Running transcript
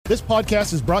This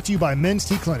podcast is brought to you by Men's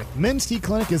T Clinic. Men's T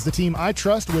Clinic is the team I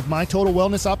trust with my total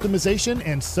wellness optimization,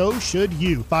 and so should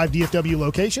you. 5 DFW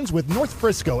locations with North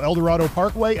Frisco, El Dorado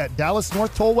Parkway at Dallas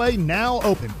North Tollway now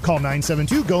open. Call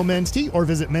 972-GO-MEN'S-T or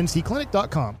visit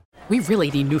mensteclinic.com. We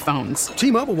really need new phones.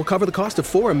 T-Mobile will cover the cost of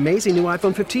 4 amazing new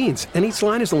iPhone 15s, and each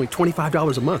line is only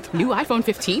 $25 a month. New iPhone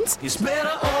 15s? It's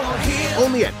better over here.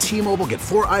 Only at T-Mobile, get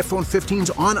 4 iPhone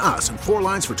 15s on us and 4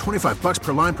 lines for $25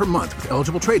 per line per month with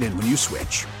eligible trade-in when you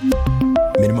switch.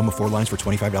 Minimum of 4 lines for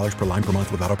 $25 per line per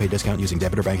month with autopay discount using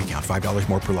debit or bank account. $5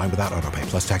 more per line without autopay,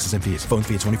 plus taxes and fees. Phone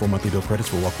fee at 24 monthly bill credits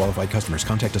for well-qualified customers.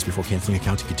 Contact us before canceling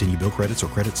account to continue bill credits or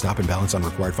credit stop and balance on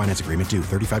required finance agreement due.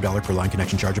 $35 per line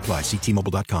connection charge applies. See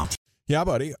T-Mobile.com. Yeah,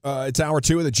 buddy. It's hour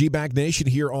 2 of the G-Bag Nation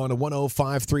here on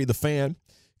 105.3 The Fan.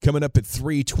 Coming up at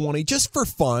 3:20. Just for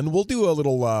fun, we'll do a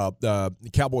little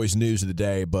Cowboys news of the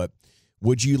day, but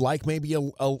would you like maybe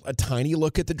a tiny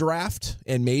look at the draft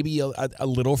and maybe a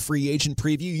little free agent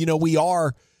preview? You know, we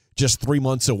are just 3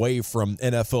 months away from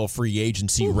NFL free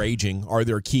agency raging. Are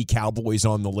there key Cowboys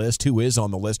on the list? Who is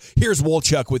on the list? Here's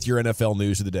Wolchuk with your NFL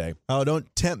news of the day. Oh, don't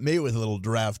tempt me with a little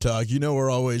draft talk. You know we're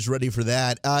always ready for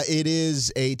that. It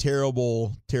is a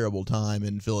terrible, terrible time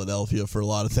in Philadelphia for a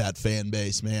lot of that fan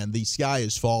base, man. The sky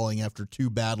is falling after 2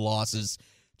 bad losses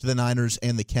to the Niners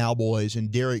and the Cowboys.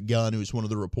 And Derek Gunn, who's one of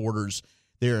the reporters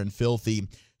there in Filthy,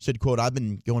 said, quote, "I've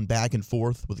been going back and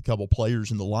forth with a couple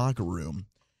players in the locker room.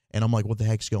 And I'm like, what the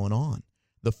heck's going on?"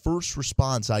 The first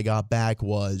response I got back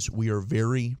was, "We are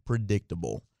very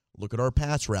predictable. Look at our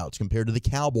pass routes compared to the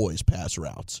Cowboys' pass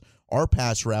routes. Our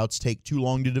pass routes take too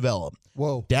long to develop.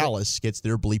 Whoa. Dallas gets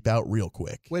their bleep out real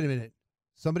quick." Wait a minute.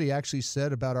 Somebody actually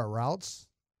said about our routes,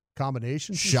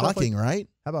 combinations? Shocking, right?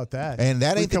 How about that? And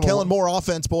that ain't the Kellen Moore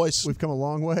offense, boys. We've come a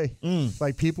long way.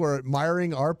 Like, people are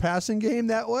admiring our passing game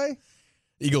that way?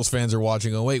 Eagles fans are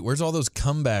watching. Oh, wait, where's all those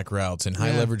comeback routes and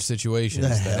high leverage situations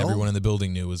that everyone in the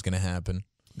building knew was going to happen?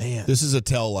 Man, this is a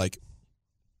tell. Like,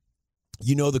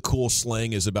 you know, the cool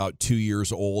slang is about 2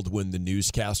 years old when the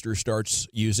newscaster starts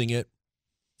using it.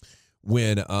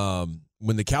 When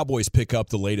the Cowboys pick up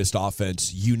the latest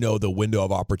offense, you know the window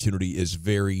of opportunity is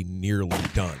very nearly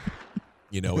done.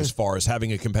 You know, as far as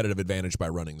having a competitive advantage by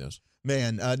running this.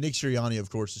 Man, Nick Sirianni, of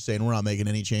course, is saying we're not making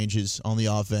any changes on the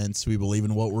offense. We believe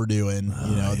in what we're doing.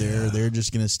 They're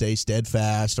just going to stay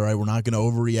steadfast. All right, we're not going to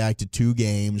overreact to 2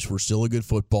 games. We're still a good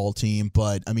football team.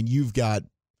 But, I mean, you've got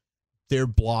their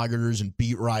bloggers and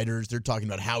beat writers. They're talking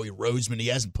about Howie Roseman. He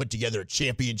hasn't put together a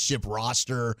championship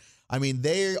roster. I mean,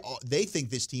 they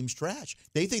think this team's trash.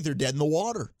 They think they're dead in the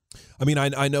water. I mean,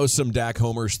 I know some Dak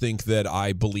homers think that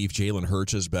I believe Jalen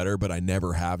Hurts is better, but I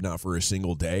never have, not for a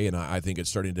single day, and I think it's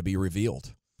starting to be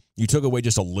revealed. You took away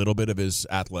just a little bit of his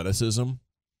athleticism,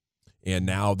 and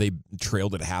now they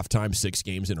trailed at halftime 6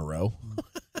 games in a row.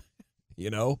 You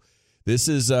know, this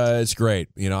is it's great.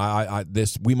 You know,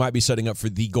 we might be setting up for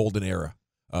the golden era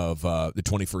of the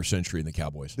 21st century in the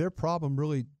Cowboys. Their problem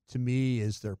really, to me,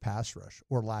 is their pass rush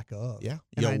or lack of. Yeah,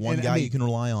 you got one guy you can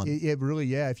rely on. It really,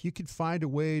 yeah. If you could find a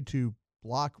way to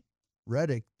block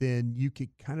Reddick, then you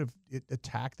could kind of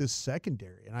attack this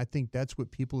secondary. And I think that's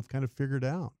what people have kind of figured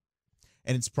out.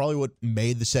 And it's probably what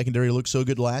made the secondary look so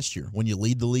good last year. When you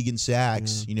lead the league in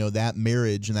sacks, you know, that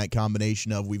marriage and that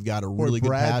combination of we've got a really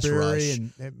good pass rush.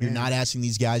 You're not asking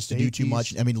these guys to do too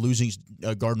much. I mean, losing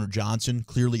Gardner Johnson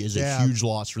clearly is a huge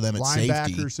loss for them at safety.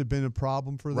 Linebackers have been a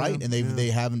problem for them. Right, and they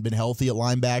haven't been healthy at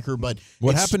linebacker. But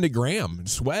what happened to Graham and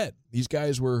Sweat? These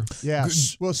guys were good.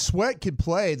 Well, Sweat could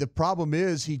play. The problem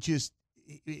is he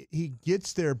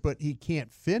gets there, but he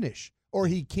can't finish. Or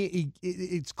he can't.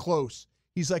 It's close.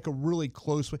 He's like a really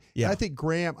close one. Yeah. And I think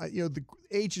Graham, the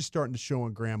age is starting to show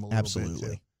on Graham a little bit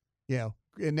too. Yeah.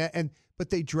 But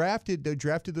they drafted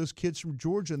those kids from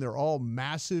Georgia, and they're all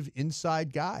massive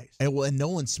inside guys. And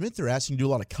Nolan Smith, they're asking to do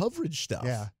a lot of coverage stuff.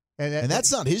 Yeah. And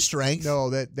that's not his strength. No,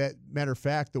 that matter of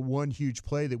fact, the one huge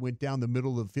play that went down the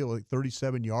middle of the field, like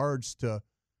 37 yards to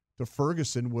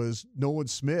Ferguson, was Nolan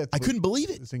Smith. I couldn't believe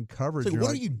it. It's in coverage. Like,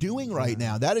 what are you doing right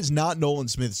now? That is not Nolan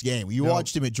Smith's game. You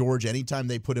watched him at Georgia. Anytime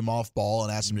they put him off ball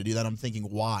and asked him to do that, I'm thinking,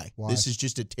 why? This is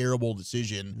just a terrible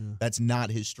decision. Yeah. That's not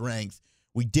his strength.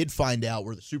 We did find out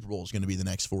where the Super Bowl is going to be the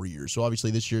next 4 years. So obviously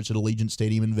this year it's at Allegiant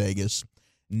Stadium in Vegas.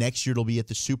 Next year it'll be at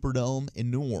the Superdome in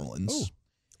New Orleans. Ooh,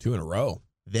 2 in a row.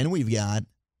 Then we've got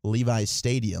Levi's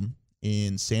Stadium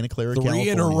in Santa Clara, 3 California.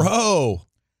 3 in a row.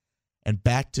 And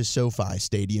back to SoFi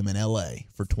Stadium in L.A.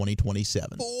 for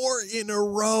 2027. 4 in a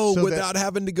row without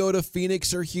having to go to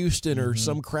Phoenix or Houston or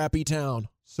some crappy town.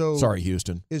 So sorry,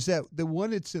 Houston. Is that the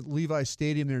one that's at Levi's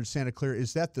Stadium there in Santa Clara?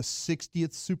 Is that the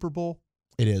 60th Super Bowl?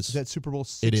 It is. Is that Super Bowl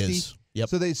 60? It is. Yep.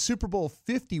 So the Super Bowl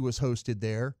 50 was hosted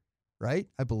there. right?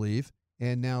 I believe.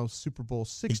 And now Super Bowl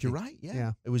 60. I think you're right, yeah.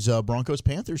 Yeah. It was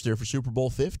Broncos-Panthers there for Super Bowl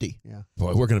 50. Yeah.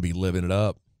 Boy, we're going to be living it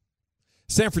up.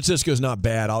 San Francisco's not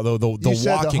bad, although the you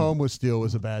said walking. the homeless deal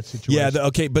was a bad situation. Yeah,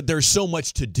 okay, but there's so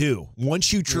much to do.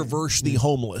 Once you traverse the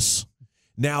homeless,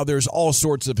 now there's all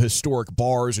sorts of historic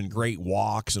bars and great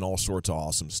walks and all sorts of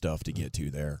awesome stuff to get to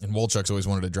there. And Wolchuk's always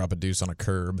wanted to drop a deuce on a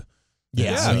curb.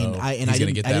 Yeah, So I mean, I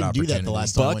didn't do that the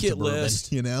last time I went to Bourbon,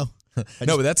 list. you know?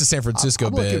 No, but that's a San Francisco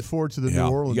I'm bit. looking forward to the New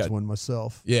Orleans one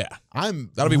myself. Yeah.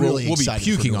 That'll be really we'll be excited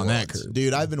puking for New on that Orleans. curb.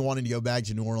 Dude, I've been wanting to go back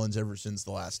to New Orleans ever since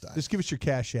the last time. Just give us your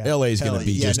cash app. LA's going to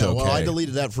be just okay. Well, I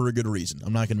deleted that for a good reason.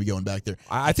 I'm not going to be going back there.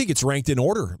 I think it's ranked in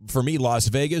order. For me, Las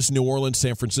Vegas, New Orleans,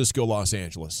 San Francisco, Los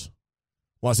Angeles.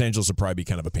 Los Angeles would probably be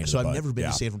kind of a pain in the butt. So I've never been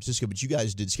to San Francisco, but you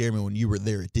guys did scare me when you were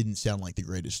there. It didn't sound like the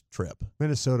greatest trip.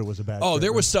 Minnesota was a bad Oh, trip.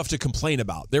 there was stuff to complain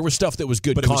about. There was stuff that was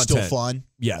good but content. It was still fun?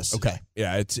 Yes. Okay.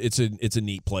 Yeah, it's a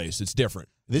neat place. It's different.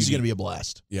 This is going to be a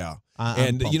blast. Yeah.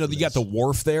 I'm pumped you for got the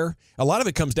wharf there. A lot of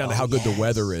it comes down to how good the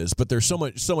weather yes. is, but there's so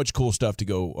much cool stuff to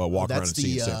go walk around and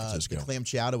see in San That's Francisco. the clam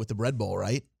chowder with the bread bowl,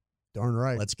 right? Darn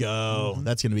right. Let's go. Mm-hmm.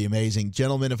 That's going to be amazing.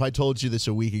 Gentlemen, if I told you this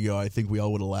a week ago, I think we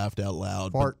all would have laughed out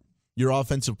loud. Fart. Your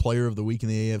offensive player of the week in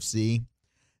the AFC,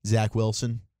 Zach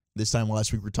Wilson. This time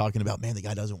last week we were talking about, man, the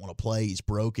guy doesn't want to play. He's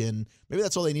broken. Maybe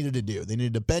that's all they needed to do. They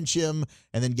needed to bench him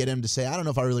and then get him to say, I don't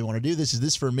know if I really want to do this. Is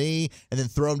this for me? And then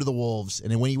throw him to the Wolves. And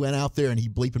then when he went out there and he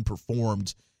bleeping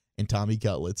performed, and Tommy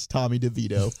Cutlets, Tommy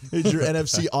DeVito, is your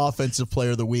NFC Offensive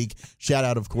Player of the Week. Shout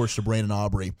out, of course, to Brandon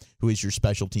Aubrey, who is your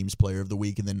Special Teams Player of the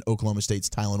Week. And then Oklahoma State's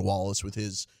Tylan Wallace with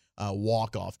his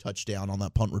walk-off touchdown on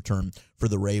that punt return for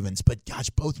the Ravens. But,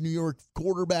 gosh, both New York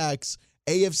quarterbacks,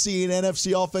 AFC and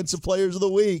NFC Offensive Players of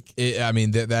the Week.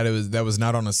 That was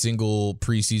not on a single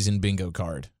preseason bingo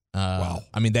card. Wow.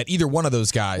 I mean, that either one of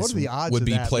those guys What are the odds would of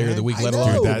be that, player man? of the week, I let know.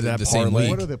 alone That the same parlay. week.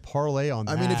 What are the parlay on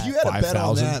that? I mean, if you had a bet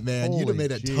on 5,000? that, man, you'd have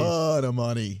made a Holy jeez. ton of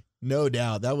money. No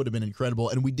doubt. That would have been incredible.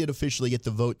 And we did officially get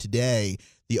the vote today,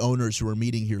 the owners who are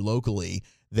meeting here locally,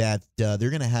 that they're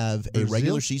going to have a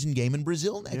regular season game in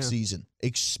Brazil next season,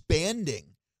 expanding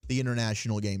the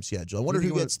international game schedule. I wonder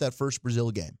who gets that first Brazil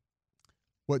game.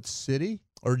 What city?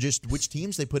 Or just which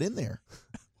teams they put in there.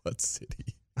 What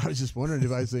city? I was just wondering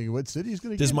if I was thinking, what city is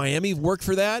going to get Does Miami work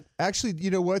for that? Actually, you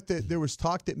know what? There was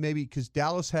talk that maybe because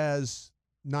Dallas has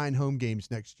 9 home games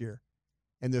next year,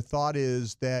 and the thought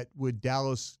is that would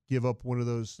Dallas give up one of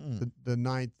those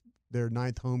their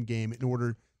ninth home game in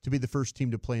order to be the first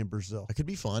team to play in Brazil? That could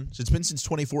be fun. So it's been since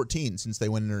 2014 since they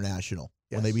went international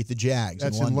when they beat the Jags.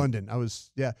 That's in London.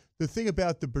 The thing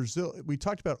about the Brazil, we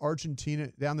talked about Argentina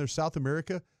down there, South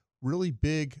America. Really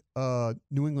big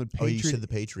New England Patriots. Oh, you said the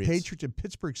Patriots. Patriots and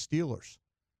Pittsburgh Steelers.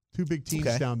 2 big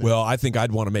teams down there. Well, I think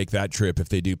I'd want to make that trip if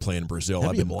they do play in Brazil. That'd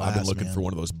I've be a been blast, looking man. for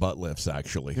one of those butt lifts,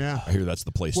 actually. Yeah. I hear that's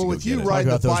the place to go with get you it. riding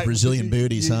Talk about the those bike, Brazilian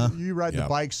booties, huh? You ride the Yeah.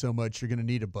 bike so much, you're going to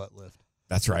need a butt lift.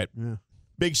 That's right. Yeah.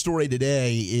 Big story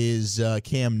today is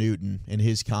Cam Newton and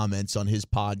his comments on his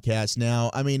podcast. Now,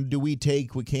 I mean, do we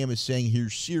take what Cam is saying here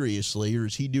seriously, or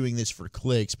is he doing this for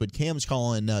clicks? But Cam's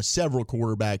calling several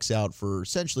quarterbacks out for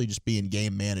essentially just being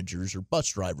game managers or bus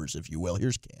drivers, if you will.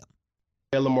 Here's Cam.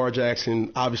 Lamar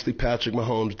Jackson, obviously Patrick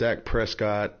Mahomes, Dak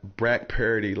Prescott, Brock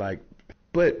Purdy,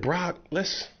 but Brock,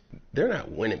 they're not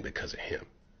winning because of him.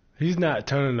 He's not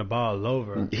turning the ball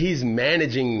over. He's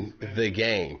managing the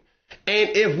game. And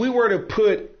if we were to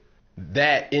put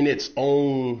that in its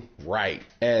own right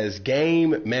as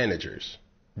game managers,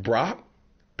 Brock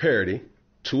Purdy,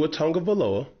 Tua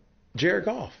Tagovailoa, Jared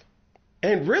Goff,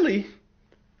 and really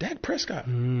Dak Prescott.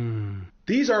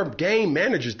 These are game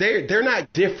managers. They're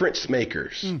not difference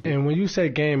makers. And when you say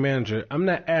game manager, I'm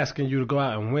not asking you to go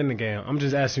out and win the game. I'm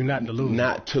just asking you not to lose.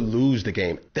 Not to lose the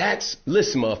game.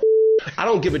 Listen, motherfucker. I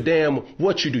don't give a damn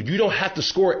what you do. You don't have to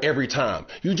score every time.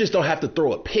 You just don't have to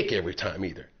throw a pick every time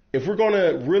either. If we're going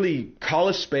to really call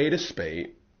a spade,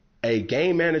 a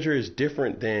game manager is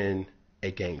different than a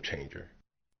game changer.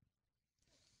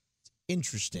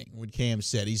 Interesting what Cam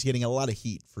said. He's getting a lot of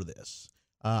heat for this.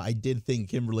 I did think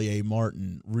Kimberly A.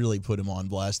 Martin really put him on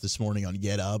blast this morning on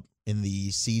Get Up in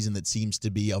the season that seems to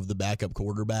be of the backup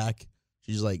quarterback.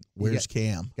 She's like, where's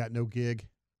Cam? Got no gig.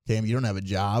 Cam, you don't have a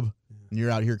job. And you're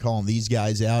out here calling these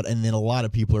guys out. And then a lot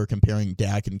of people are comparing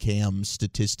Dak and Cam's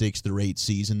statistics through 8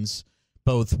 seasons,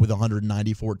 both with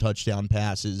 194 touchdown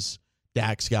passes.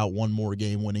 Dak's got one more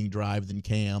game-winning drive than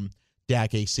Cam.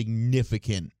 Dak a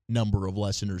significant number of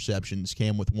less interceptions.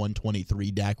 Cam with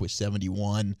 123, Dak with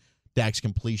 71. Dak's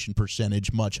completion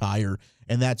percentage much higher.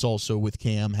 And that's also with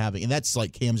Cam having, and that's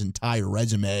like Cam's entire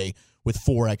resume with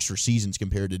 4 extra seasons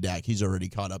compared to Dak. He's already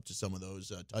caught up to some of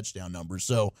those touchdown numbers.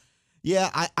 So, yeah,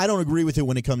 I don't agree with it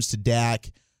when it comes to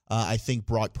Dak. I think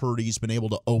Brock Purdy's been able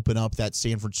to open up that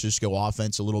San Francisco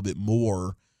offense a little bit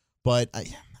more. But I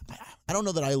don't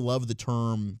know that I love the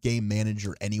term game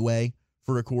manager anyway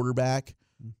for a quarterback.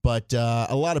 But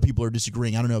a lot of people are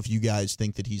disagreeing. I don't know if you guys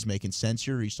think that he's making sense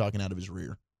here or he's talking out of his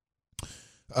rear.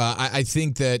 I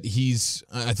think that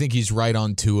he's right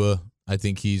on Tua. I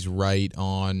think he's right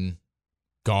on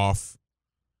Goff.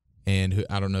 And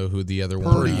I don't know who the other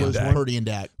one is. Purdy and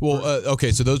Dak. Well,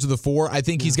 okay, so those are the four. I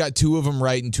think he's got two of them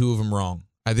right and two of them wrong.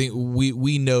 I think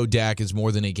we know Dak is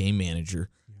more than a game manager,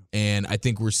 and I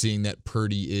think we're seeing that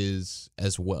Purdy is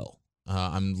as well.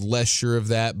 I'm less sure of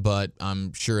that, but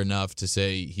I'm sure enough to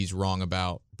say he's wrong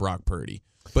about Brock Purdy.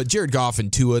 But Jared Goff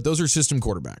and Tua, those are system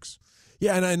quarterbacks.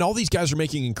 Yeah, and all these guys are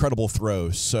making incredible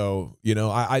throws. So,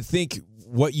 I think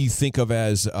what you think of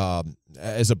as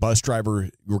a bus driver,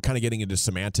 we're kind of getting into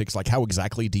semantics, like how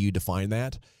exactly do you define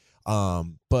that?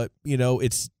 But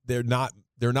they're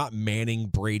not Manning,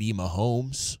 Brady,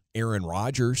 Mahomes, Aaron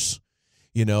Rodgers.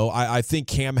 I think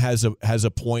Cam has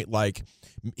a point, like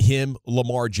him,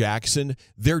 Lamar Jackson.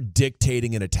 They're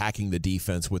dictating and attacking the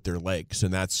defense with their legs,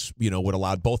 and that's what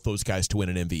allowed both those guys to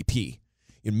win an MVP.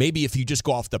 And maybe if you just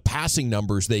go off the passing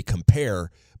numbers, they compare.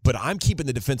 But I'm keeping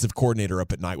the defensive coordinator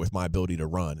up at night with my ability to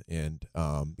run. And,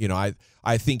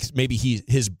 I think maybe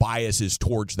his bias is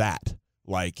towards that.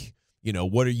 Like,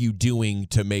 what are you doing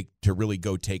to really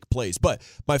go take plays? But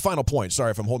my final point,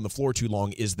 sorry if I'm holding the floor too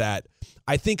long, is that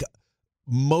I think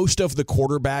most of the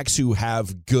quarterbacks who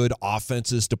have good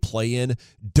offenses to play in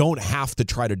don't have to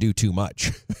try to do too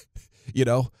much.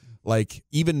 Like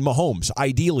even Mahomes,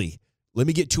 ideally, let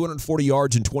me get 240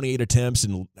 yards in 28 attempts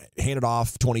and hand it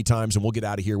off 20 times, and we'll get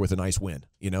out of here with a nice win.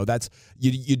 That's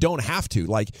you don't have to.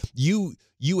 Like you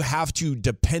have to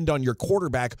depend on your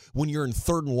quarterback when you're in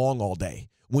 3rd and long all day,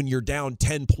 when you're down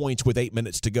 10 points with 8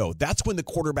 minutes to go. That's when the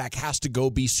quarterback has to go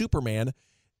be Superman.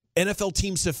 NFL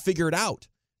teams have figured out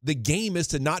the game is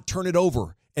to not turn it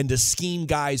over and to scheme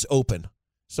guys open.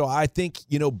 So I think,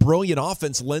 brilliant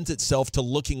offense lends itself to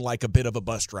looking like a bit of a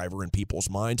bus driver in people's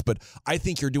minds. But I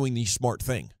think you're doing the smart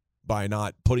thing by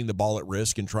not putting the ball at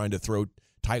risk and trying to throw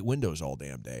tight windows all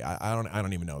damn day. I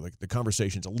don't even know. The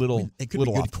conversation's a little. It could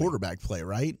be good quarterback play,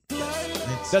 right?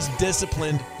 That's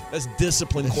disciplined. That's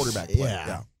disciplined quarterback play.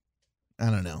 Yeah. I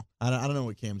don't know. I don't know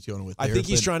what Cam's going with there. I think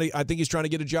he's trying to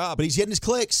get a job. But he's getting his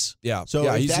clicks. Yeah. So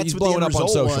yeah, if that's he's what blowing the up end on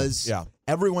result social. was, yeah.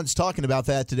 Everyone's talking about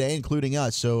that today, including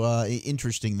us. So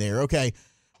interesting there. Okay.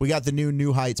 We got the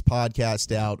New Heights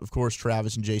podcast out. Of course,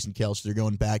 Travis and Jason Kelce, they're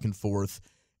going back and forth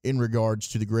in regards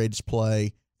to the greatest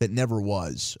play that never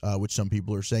was, which some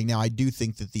people are saying. Now, I do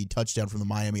think that the touchdown from the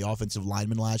Miami offensive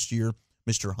lineman last year,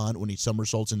 Mr. Hunt, when he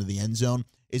somersaults into the end zone,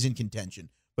 is in contention.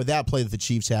 But that play that the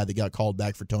Chiefs had that got called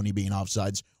back for Tony being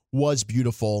offsides was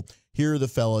beautiful. Here are the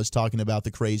fellas talking about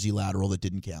the crazy lateral that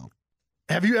didn't count.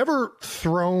 Have you ever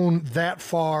thrown that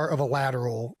far of a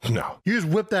lateral? No. You just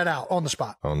whipped that out on the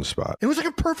spot. On the spot. It was like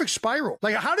a perfect spiral.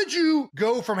 Like, how did you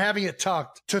go from having it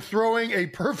tucked to throwing a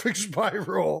perfect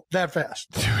spiral that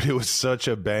fast? Dude, it was such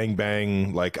a bang,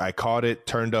 bang. Like, I caught it,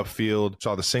 turned upfield,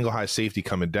 saw the single high safety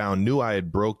coming down, knew I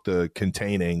had broke the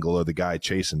contain angle of the guy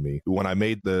chasing me. When I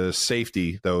made the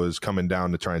safety that was coming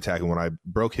down to try and tackle, when I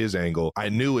broke his angle, I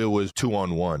knew it was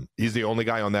 2-on-1. He's the only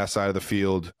guy on that side of the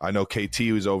field. I know KT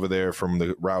was over there from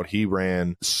the route he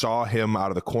ran, saw him out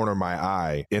of the corner of my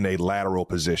eye in a lateral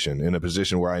position, in a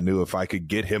position where I knew if I could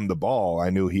get him the ball,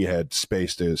 I knew he had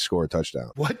space to score a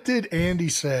touchdown. What did Andy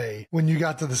say when you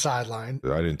got to the sideline?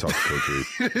 I didn't talk to Coach Reed.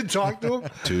 You didn't talk to him?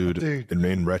 Dude,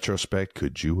 in retrospect,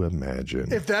 could you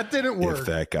imagine if that didn't work? If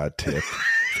that got tipped?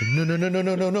 No.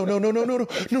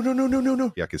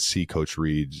 Yeah, I could see Coach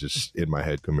Reed just in my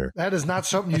head. Come here. That is not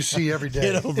something you see every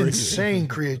day. Insane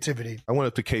creativity. I went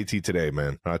up to KT today,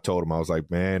 man, and I told him, I was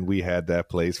like, man, we had that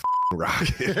place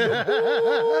rocking.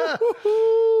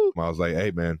 I was like,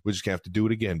 hey, man, we just gonna have to do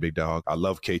it again, big dog. I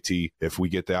love KT. If we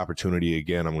get the opportunity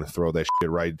again, I'm going to throw that shit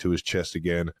right into his chest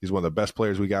again. He's one of the best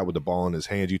players we got with the ball in his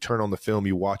hands. You turn on the film,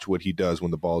 you watch what he does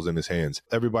when the ball's in his hands.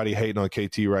 Everybody hating on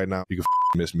KT right now, you can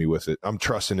miss me with it. I'm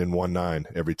trusting in 1-9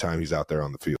 every time he's out there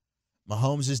on the field.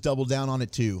 Mahomes has doubled down on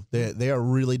it, too. They are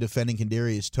really defending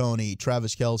Kadarius Toney.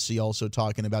 Travis Kelce also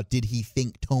talking about, did he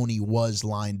think Toney was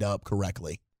lined up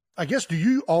correctly? I guess, do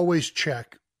you always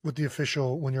check with the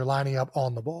official when you're lining up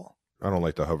on the ball? I don't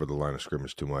like to hover the line of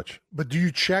scrimmage too much. But do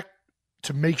you check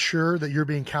to make sure that you're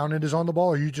being counted as on the ball,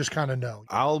 or you just kind of know?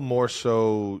 I'll more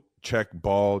so check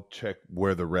ball, check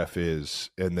where the ref is,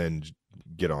 and then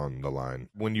get on the line.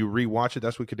 When you rewatch it,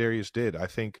 that's what Kadarius did. I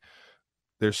think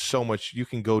there's so much you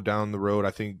can go down the road.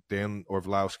 I think Dan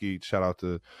Orlovsky, shout out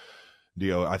to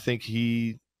Dio, I think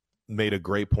he made a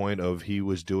great point of he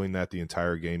was doing that the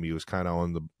entire game. He was kind of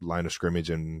on the line of scrimmage,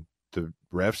 and the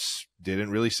refs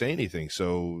didn't really say anything.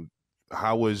 So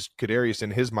how was Kadarius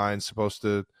in his mind supposed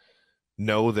to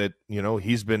know that,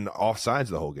 he's been offsides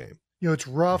the whole game? It's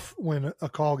rough when a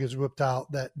call gets whipped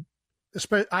out. That,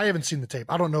 I haven't seen the tape.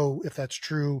 I don't know if that's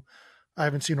true. I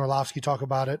haven't seen Orlovsky talk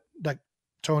about it, that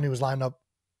Tony was lined up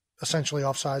essentially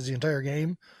offsides the entire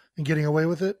game and getting away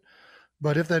with it.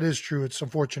 But if that is true, it's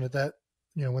unfortunate that,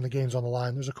 when the game's on the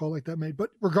line, there's a call like that made. But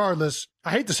regardless,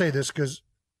 I hate to say this because,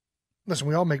 listen,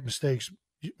 we all make mistakes.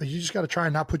 You just got to try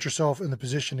and not put yourself in the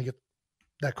position to get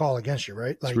that call against you,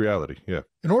 right? It's reality, yeah.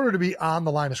 In order to be on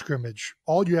the line of scrimmage,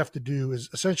 all you have to do is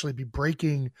essentially be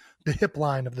breaking the hip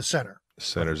line of the center.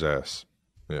 Center's ass,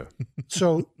 yeah.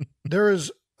 So there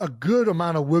is a good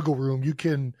amount of wiggle room. You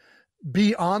can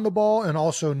be on the ball and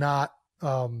also not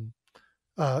in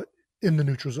the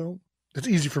neutral zone. It's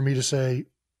easy for me to say,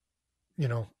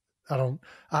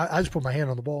 I just put my hand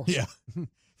on the ball. Yeah.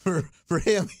 For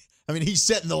him, he's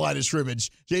setting the line of scrimmage.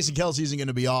 Jason Kelce isn't going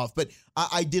to be off. But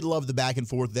I did love the back and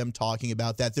forth, them talking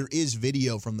about that. There is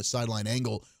video from the sideline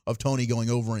angle of Tony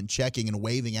going over and checking and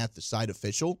waving at the side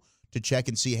official to check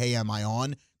and see, hey, am I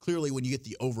on? Clearly, when you get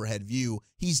the overhead view,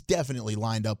 he's definitely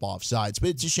lined up offsides. But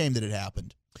it's a shame that it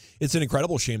happened. It's an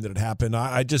incredible shame that it happened.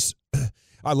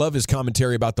 I love his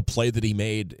commentary about the play that he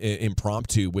made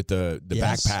impromptu with the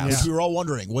back pass. Which we were all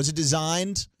wondering, was it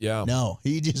designed? Yeah. No,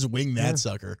 he just winged that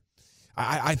sucker.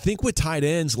 I think with tight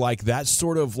ends, like that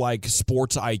sort of like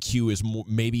sports IQ is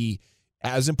maybe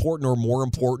as important or more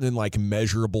important than like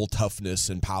measurable toughness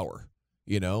and power.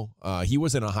 He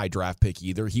wasn't a high draft pick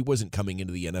either. He wasn't coming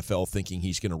into the NFL thinking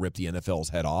he's going to rip the NFL's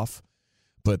head off.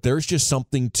 But there's just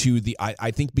something to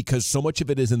I think because so much of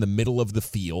it is in the middle of the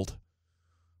field,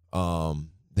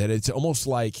 that it's almost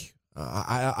like,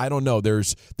 I don't know,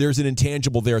 there's an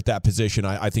intangible there at that position,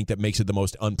 I think, that makes it the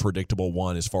most unpredictable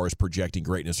one as far as projecting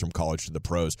greatness from college to the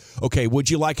pros. Okay, would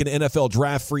you like an NFL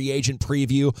draft free agent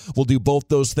preview? We'll do both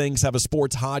those things. Have a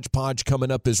sports hodgepodge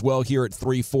coming up as well here at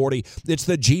 3:40. It's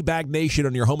the G-Bag Nation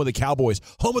on your home of the Cowboys,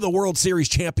 home of the World Series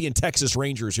champion Texas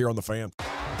Rangers here on The Fan.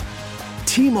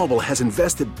 T-Mobile has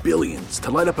invested billions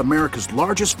to light up America's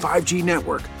largest 5G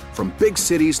network, from big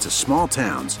cities to small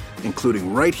towns,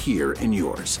 including right here in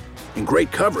yours. And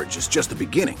great coverage is just the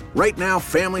beginning. Right now,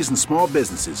 families and small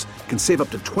businesses can save up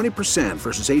to 20%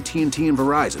 versus AT&T and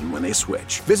Verizon when they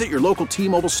switch. Visit your local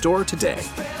T-Mobile store today.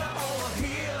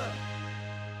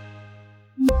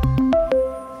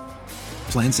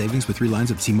 Plan savings with 3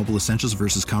 lines of T-Mobile Essentials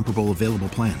versus comparable available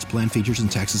plans. Plan features and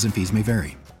taxes and fees may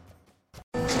vary.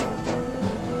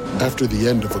 After the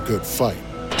end of a good fight,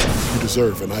 you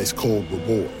deserve an ice-cold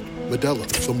reward. Modelo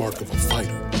is the mark of a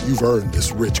fighter. You've earned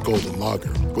this rich golden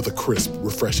lager with a crisp,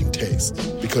 refreshing taste.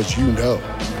 Because you know,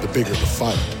 the bigger the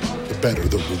fight, the better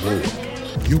the reward.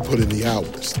 You put in the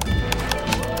hours,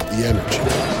 the energy,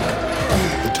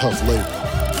 the tough labor.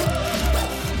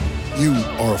 You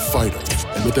are a fighter,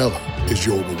 and Modelo is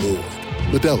your reward.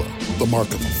 Modelo, the mark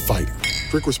of a fighter.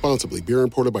 Drink responsibly. Beer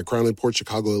imported by Crown Imports,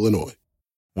 Chicago, Illinois.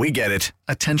 We get it.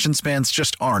 Attention spans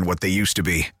just aren't what they used to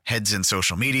be. Heads in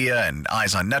social media and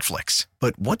eyes on Netflix.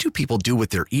 But what do people do with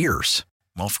their ears?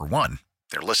 Well, for one,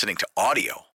 they're listening to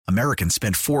audio. Americans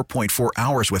spend 4.4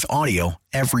 hours with audio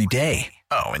every day.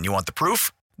 Oh, and you want the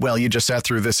proof? Well, you just sat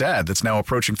through this ad that's now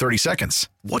approaching 30 seconds.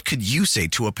 What could you say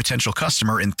to a potential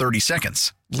customer in 30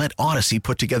 seconds? Let Odyssey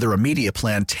put together a media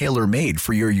plan tailor-made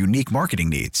for your unique marketing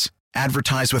needs.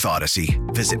 Advertise with Odyssey.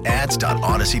 Visit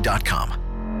ads.odyssey.com.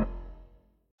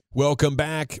 Welcome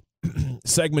back.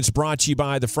 Segments brought to you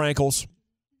by the Frankels.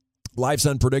 Life's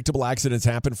unpredictable. Accidents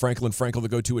happen. Franklin Frankel, the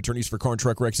go-to attorneys for car and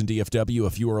truck wrecks in DFW.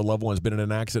 If you or a loved one has been in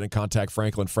an accident, contact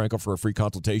Franklin Frankel for a free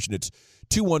consultation. It's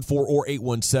 214 or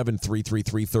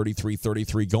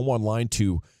 817-333-3333. Go online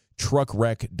to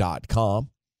truckwreck.com.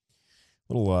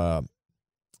 Little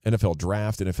NFL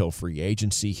draft, NFL free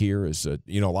agency here is, a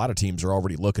lot of teams are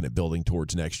already looking at building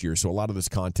towards next year. So a lot of this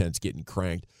content's getting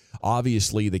cranked.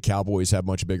 Obviously, the Cowboys have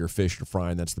much bigger fish to fry,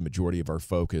 and that's the majority of our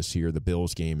focus here. The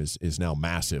Bills game is now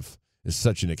massive. It's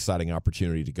such an exciting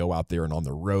opportunity to go out there and on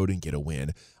the road and get a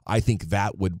win. I think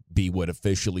that would be what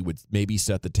officially would maybe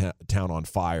set the town on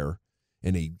fire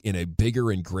in a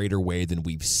bigger and greater way than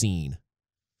we've seen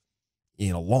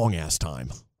in a long-ass time.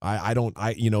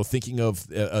 Thinking of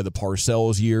the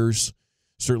Parcells years,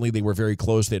 certainly they were very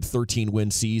close. They had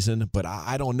 13-win season, but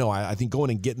I don't know. I think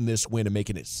going and getting this win and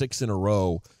making it 6 in a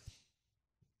row,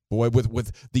 boy,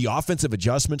 with the offensive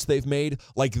adjustments they've made,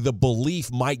 like the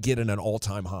belief might get in an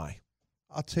all-time high.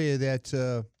 I'll tell you that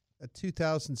a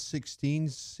 2016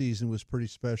 season was pretty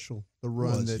special. The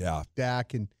run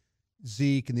Dak and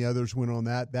Zeke and the others went on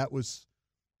that. That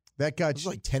got it was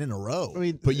like 10 in a row. I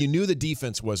mean, but you knew the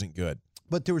defense wasn't good.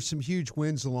 But there were some huge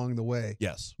wins along the way.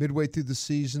 Yes. Midway through the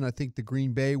season, I think the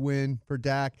Green Bay win for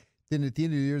Dak. Then at the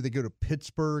end of the year, they go to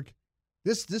Pittsburgh.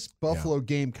 This Buffalo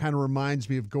game kind of reminds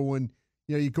me of going,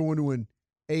 you go into an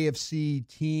AFC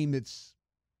team that's,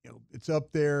 it's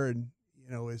up there, and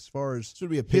as far as this would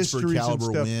be a Pittsburgh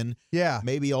caliber win. Yeah.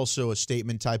 Maybe also a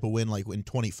statement type of win, like in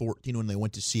 2014 when they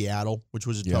went to Seattle, which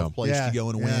was a tough place to go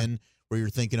and win, where you're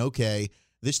thinking, okay,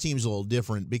 this team's a little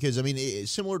different. Because, I mean,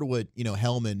 it's similar to what,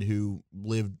 Hellman, who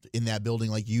lived in that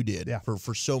building like you did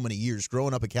for so many years,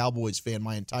 growing up a Cowboys fan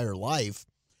my entire life,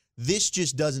 this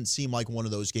just doesn't seem like one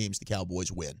of those games the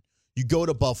Cowboys win. You go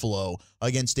to Buffalo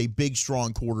against a big,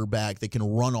 strong quarterback that can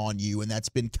run on you, and that's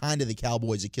been kind of the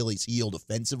Cowboys' Achilles heel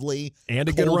defensively. And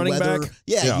a good running back.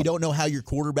 Yeah, you don't know how your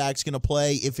quarterback's going to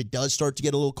play if it does start to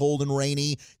get a little cold and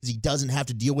rainy, because he doesn't have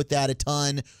to deal with that a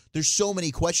ton. There's so many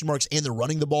question marks, and they're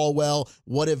running the ball well.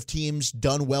 What have teams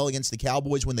done well against the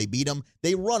Cowboys when they beat them?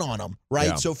 They run on them, right?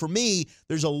 Yeah. So for me,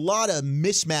 there's a lot of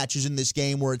mismatches in this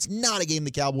game where it's not a game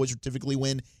the Cowboys would typically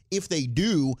win. If they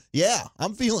do,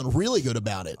 I'm feeling really good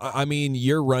about it. I mean,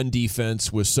 your run defense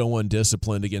was so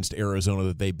undisciplined against Arizona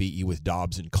that they beat you with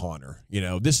Dobbs and Connor.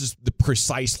 This is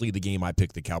precisely the game I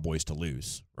picked the Cowboys to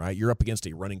lose, right? You're up against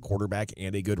a running quarterback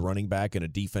and a good running back and a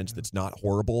defense that's not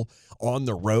horrible on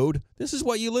the road. This is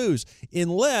what you lose,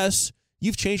 unless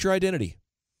you've changed your identity.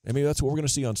 I mean, that's what we're going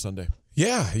to see on Sunday.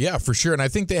 Yeah, for sure. And I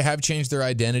think they have changed their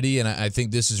identity, and I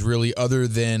think this is really, other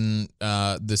than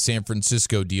the San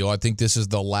Francisco deal, I think this is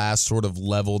the last sort of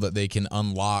level that they can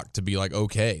unlock to be like,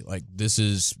 okay, like this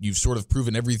is, you've sort of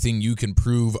proven everything you can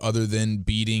prove other than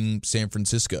beating San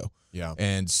Francisco. Yeah.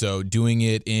 And so doing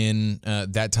it in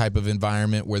that type of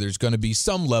environment where there's going to be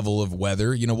some level of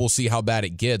weather, we'll see how bad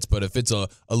it gets. But if it's a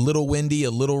little windy,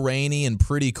 a little rainy, and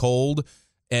pretty cold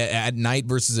at night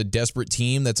versus a desperate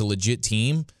team that's a legit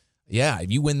team,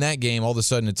 if you win that game, all of a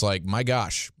sudden it's like, my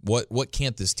gosh, what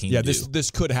can't this team do?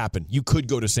 This could happen. You could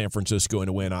go to San Francisco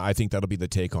and win. I think that'll be the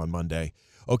take on Monday.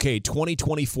 Okay,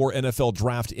 2024 NFL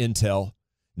Draft Intel,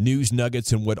 news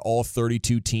nuggets, and what all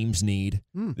 32 teams need.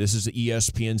 This is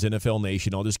ESPN's NFL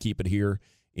Nation. I'll just keep it here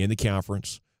in the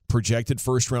conference. Projected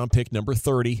first-round pick number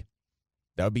 30.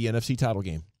 That would be NFC title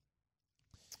game.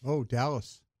 Oh,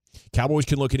 Dallas. Cowboys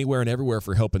can look anywhere and everywhere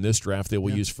for help in this draft. They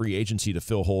will use free agency to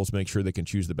fill holes, make sure they can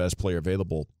choose the best player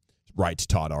available. Writes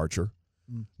Todd Archer.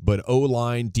 But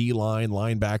O-line, D-line,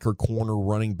 linebacker, corner,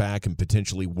 running back, and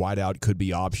potentially wideout could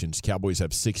be options. Cowboys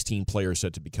have 16 players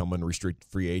set to become unrestricted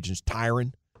free agents.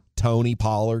 Tyron, Tony,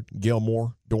 Pollard,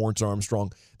 Gilmore, Dorrance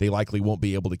Armstrong. They likely won't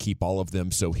be able to keep all of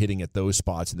them, so hitting at those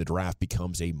spots in the draft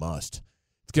becomes a must.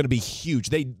 It's going to be huge.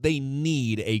 They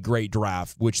need a great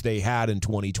draft, which they had in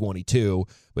 2022,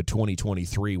 but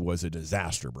 2023 was a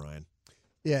disaster, Brian.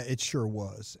 Yeah, it sure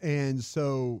was. And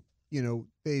so,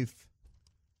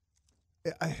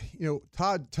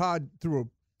 Todd threw a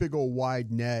big old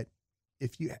wide net.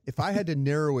 If I had to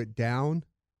narrow it down,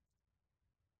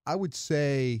 I would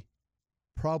say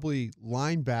probably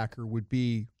linebacker would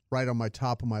be right on my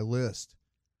top of my list.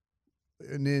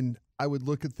 And then I would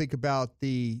think about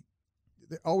they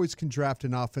always can draft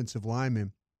an offensive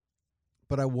lineman,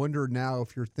 but I wonder now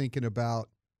if you're thinking about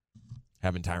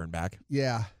having Tyron back.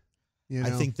 Yeah. I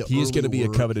think he is going to be a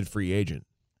coveted free agent.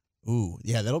 Ooh,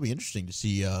 yeah, that'll be interesting to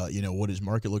see, what his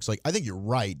market looks like. I think you're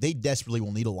right. They desperately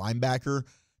will need a linebacker.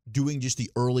 Doing just the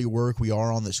early work we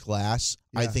are on this class,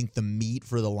 I think the meat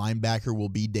for the linebacker will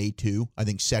be day 2. I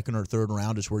think second or third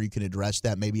round is where you can address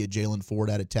that. Maybe a Jalen Ford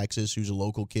out of Texas, who's a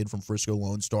local kid from Frisco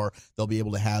Lone Star. They'll be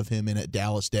able to have him in at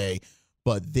Dallas Day.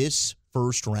 But this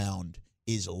first round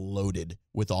is loaded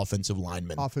with offensive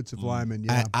linemen. I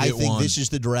think this is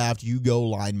the draft. You go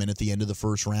linemen at the end of the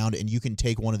first round, and you can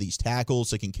take one of these tackles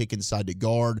that can kick inside to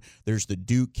guard. There's the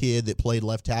Duke kid that played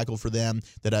left tackle for them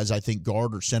that has, I think,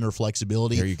 guard or center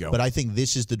flexibility. There you go. But I think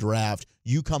this is the draft.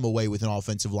 You come away with an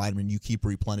offensive lineman. You keep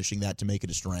replenishing that to make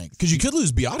it a strength. Because you could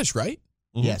lose Biotish, right?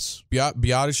 Mm-hmm. Yes.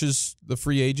 Biotish is the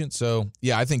free agent. So,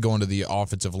 I think going to the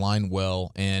offensive line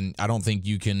well, and I don't think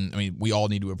you can – we all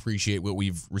need to appreciate what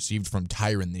we've received from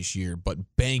Tyron this year, but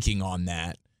banking on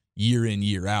that year in,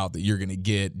 year out, that you're going to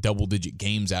get double-digit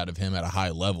games out of him at a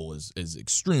high level is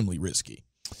extremely risky.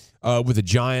 With the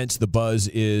Giants, the buzz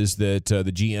is that the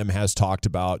GM has talked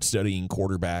about studying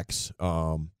quarterbacks.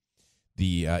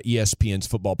 The ESPN's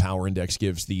Football Power Index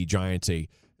gives the Giants a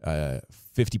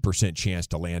 50% chance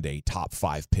to land a top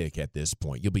 5 pick at this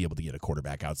point. You'll be able to get a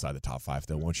quarterback outside the top 5,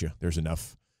 though, won't you? There's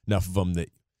enough of them that,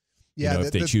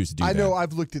 if they choose to do that. I know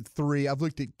I've looked at 3. I've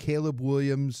looked at Caleb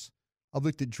Williams, I've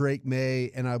looked at Drake May,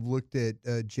 and I've looked at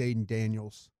Jaden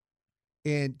Daniels.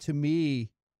 And to me,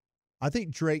 I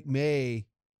think Drake May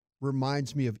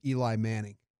reminds me of Eli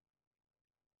Manning.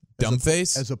 Dumb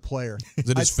face? As a player. Is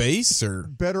it his face or?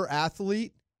 Better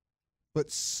athlete, but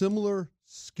similar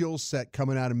skill set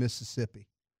coming out of Mississippi.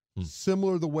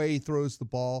 Similar the way he throws the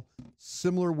ball.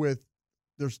 Similar with,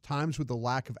 there's times with the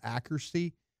lack of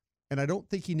accuracy. And I don't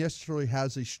think he necessarily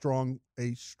has a strong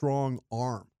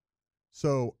arm.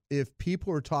 So if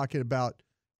people are talking about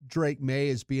Drake May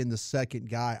as being the second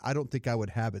guy, I don't think I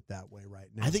would have it that way right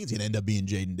now. I think it's going to end up being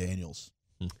Jaden Daniels.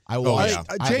 I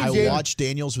watched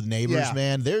Daniels with Neighbors,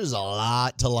 man. There's a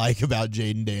lot to like about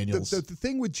Jaden Daniels. The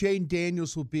thing with Jaden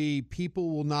Daniels will be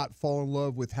people will not fall in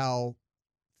love with how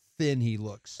thin he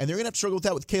looks. And they're going to have to struggle with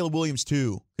that with Caleb Williams,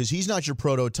 too, because he's not your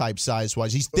prototype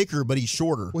size-wise. He's thicker, but he's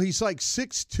shorter. Well, he's like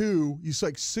 6'2". He's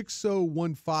like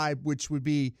 6'0", which would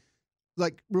be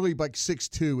like really like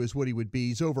 6'2" is what he would be.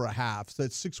 He's over a half, so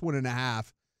that's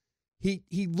 6'1.5".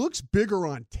 He looks bigger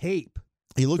on tape.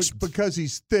 He looks because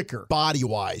he's thicker,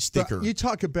 body-wise, thicker. But you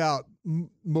talk about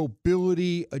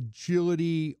mobility,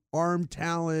 agility, arm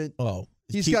talent. Oh,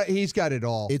 he's got it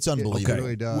all. It's unbelievable. It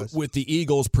really does. With the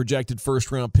Eagles' projected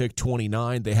first-round pick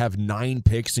 29, they have 9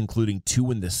 picks, including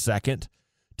 2 in the second,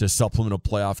 to supplement a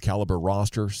playoff caliber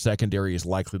roster. Secondary is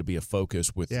likely to be a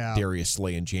focus with Darius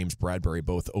Slay and James Bradbury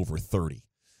both over 30.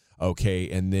 Okay,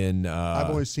 and then I've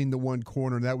only seen the one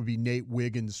corner, and that would be Nate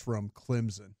Wiggins from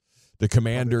Clemson. The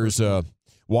Commanders.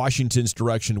 Washington's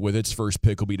direction with its first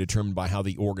pick will be determined by how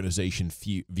the organization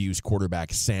views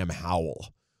quarterback Sam Howell.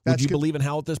 Would you believe in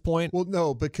Howell at this point? Well,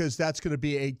 no, because that's going to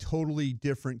be a totally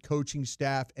different coaching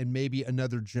staff and maybe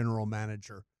another general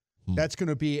manager. That's going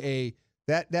to be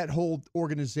that whole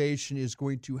organization is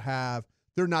going to have.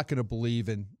 They're not going to believe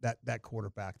in that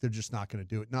quarterback. They're just not going to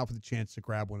do it. Not with a chance to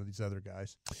grab one of these other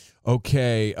guys.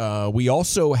 Okay. We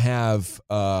also have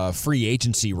free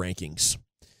agency rankings.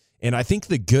 And I think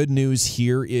the good news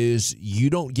here is you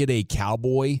don't get a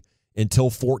Cowboy until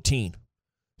 14.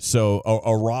 So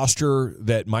a roster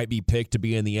that might be picked to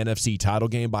be in the NFC title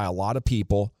game by a lot of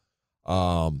people.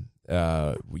 You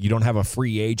don't have a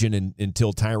free agent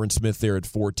until Tyron Smith there at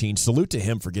 14. Salute to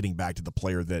him for getting back to the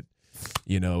player that,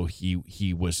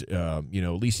 he was,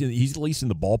 he's at least in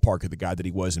the ballpark of the guy that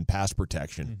he was in pass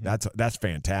protection. Mm-hmm. That's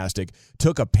fantastic.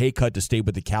 Took a pay cut to stay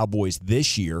with the Cowboys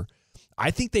this year. I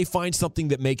think they find something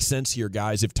that makes sense here,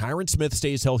 guys. If Tyron Smith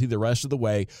stays healthy the rest of the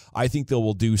way, I think they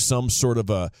will do some sort of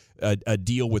a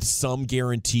deal with some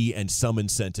guarantee and some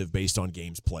incentive based on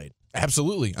games played.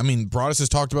 Absolutely. I mean, Broadus has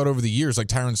talked about over the years, like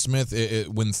Tyron Smith,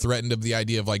 when threatened of the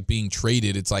idea of like being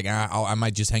traded, it's like, I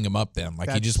might just hang him up then. Like,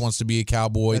 he just wants to be a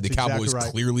Cowboy. The Cowboys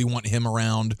clearly want him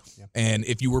around. Yep. And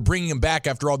if you were bringing him back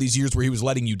after all these years where he was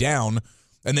letting you down,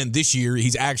 and then this year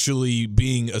he's actually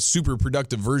being a super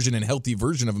productive version and healthy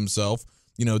version of himself,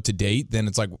 to date, then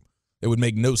it's like it would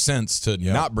make no sense to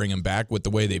not bring him back with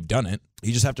the way they've done it.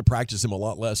 You just have to practice him a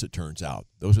lot less, it turns out.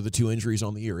 Those are the 2 injuries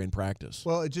on the year in practice.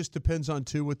 Well, it just depends on,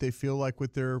 too, what they feel like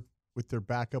with their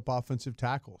backup offensive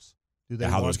tackles. Do they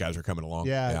how those guys are coming along.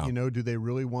 Yeah, do they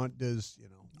really want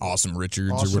Awesome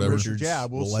Richards or whatever. Yeah,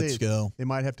 we'll see. Let's go. They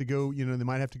might have to go, they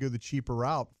might have to go the cheaper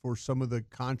route for some of the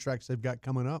contracts they've got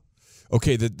coming up.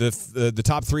 Okay, the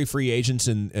top 3 free agents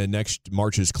in next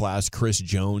March's class: Chris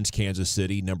Jones, Kansas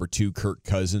City; number 2, Kirk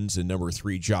Cousins; and number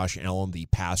 3, Josh Allen, the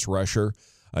pass rusher.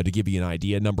 To give you an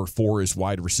idea, number 4 is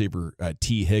wide receiver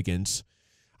T. Higgins.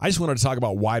 I just wanted to talk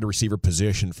about wide receiver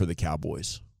position for the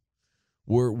Cowboys.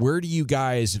 Where do you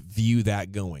guys view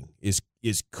that going? Is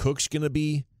Cooks going to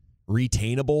be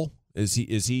retainable? Is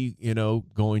he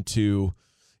going to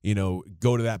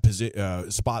go to that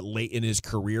spot late in his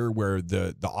career where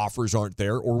the offers aren't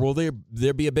there, or will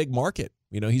there be a big market?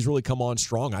 He's really come on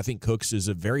strong. I think Cooks is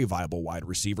a very viable wide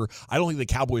receiver. I don't think the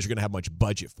Cowboys are going to have much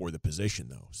budget for the position,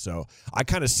 though. So I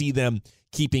kind of see them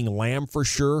keeping Lamb for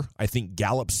sure. I think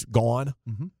Gallup's gone.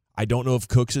 Mm-hmm. I don't know if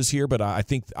Cooks is here, but I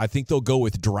think they'll go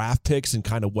with draft picks and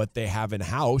kind of what they have in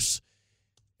house,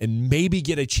 and maybe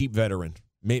get a cheap veteran.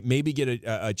 Maybe get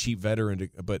a cheap veteran,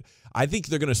 but I think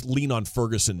they're going to lean on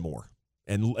Ferguson more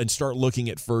and start looking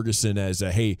at Ferguson as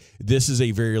hey, this is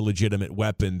a very legitimate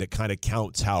weapon that kind of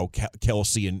counts how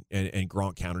Kelsey and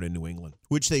Gronk counted in New England.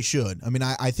 Which they should. I mean,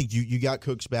 I think you got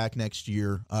Cooks back next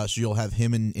year, so you'll have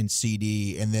him in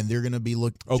CD, and then they're going to be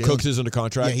looking. Cooks is under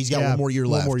contract? Yeah, he's got one more year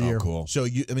left. One more year. Oh, cool. So,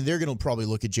 they're going to probably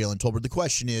look at Jalen Tolbert. The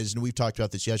question is, and we've talked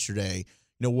about this yesterday,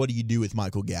 what do you do with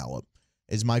Michael Gallup?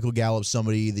 Is Michael Gallup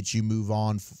somebody that you move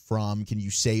on from? Can you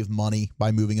save money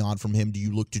by moving on from him? Do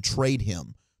you look to trade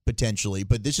him potentially?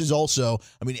 But this is also,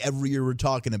 every year we're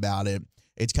talking about it.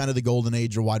 It's kind of the golden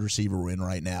age of wide receiver we're in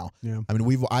right now. Yeah. I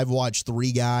mean, I've watched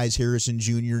 3 guys, Harrison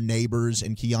Jr., Neighbors,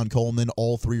 and Keon Coleman.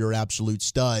 All 3 are absolute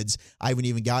studs. I haven't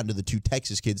even gotten to the 2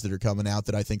 Texas kids that are coming out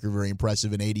that I think are very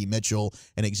impressive in A.D. Mitchell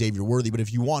and Xavier Worthy. But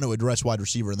if you want to address wide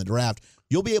receiver in the draft,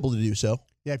 you'll be able to do so.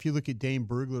 Yeah, if you look at Dane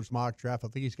Brugler's mock draft, I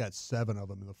think he's got 7 of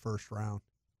them in the first round.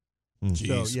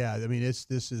 Jeez. So, yeah, I mean, this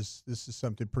is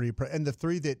something pretty – and the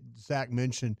 3 that Zach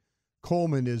mentioned,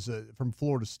 Coleman is from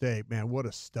Florida State. Man, what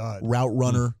a stud. Route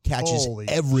runner, catches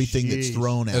everything that's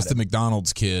thrown at him. That's the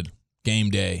McDonald's kid.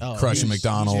 Game day, crushing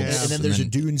McDonald's. And then there's a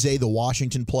Dunze, the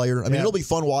Washington player. I mean, it'll be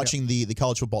fun watching the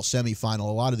college football semifinal.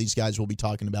 A lot of these guys we'll be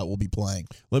talking about will be playing.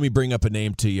 Let me bring up a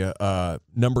name to you.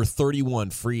 Number 31,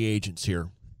 free agents here.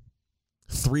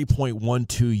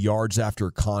 3.12 yards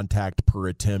after contact per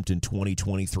attempt in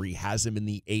 2023. Has him in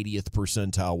the 80th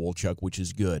percentile, Wolchuk, which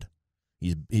is good.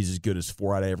 He's as good as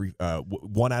 1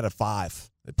 out of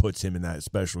 5. That puts him in that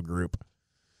special group.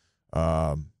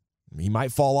 He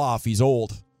might fall off. He's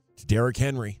old. It's Derrick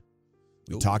Henry.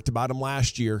 We talked about him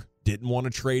last year. Didn't want to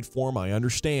trade for him. I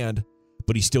understand,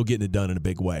 but he's still getting it done in a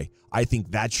big way. I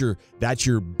think that's your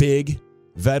big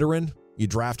veteran. You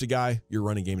draft a guy, your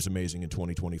running game's amazing in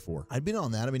 2024. I've been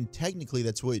on that. I mean, technically,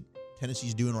 that's what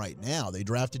Tennessee's doing right now. They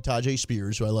drafted Tajay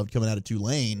Spears, who I loved coming out of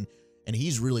Tulane, and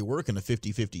he's really working a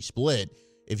 50-50 split.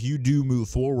 If you do move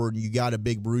forward and you got a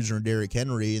big bruiser in Derrick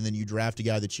Henry, and then you draft a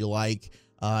guy that you like,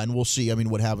 and we'll see, I mean,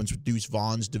 what happens with Deuce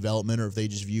Vaughn's development, or if they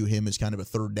just view him as kind of a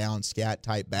third down scat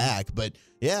type back. But,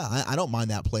 yeah, I don't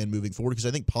mind that plan moving forward because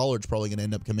I think Pollard's probably going to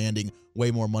end up commanding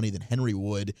way more money than Henry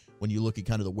would when you look at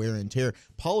kind of the wear and tear.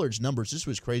 Pollard's numbers, this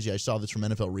was crazy. I saw this from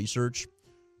NFL Research.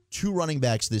 2 running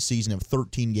backs this season have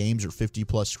 13 games or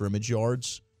 50-plus scrimmage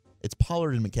yards. It's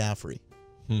Pollard and McCaffrey.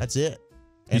 That's it.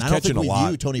 And I don't think we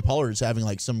view Tony Pollard as having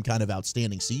like some kind of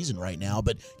outstanding season right now,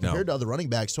 but compared to other running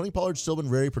backs, Tony Pollard's still been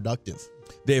very productive.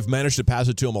 They've managed to pass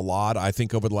it to him a lot. I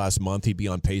think over the last month, he'd be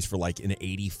on pace for like an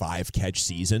 85-catch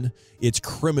season. It's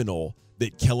criminal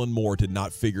that Kellen Moore did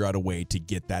not figure out a way to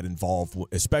get that involved,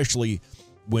 especially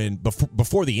when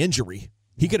before the injury.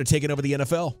 He could have taken over the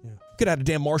NFL. Yeah. Could have had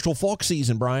a damn Marshall Faulk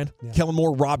season, Brian. Yeah. Kellen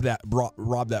Moore robbed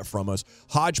that from us.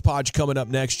 Hodgepodge coming up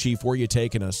next, Chief. Where are you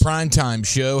taking us? Primetime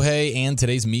Shohei and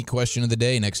today's meat question of the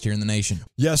day next here in the Nation.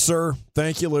 Yes, sir.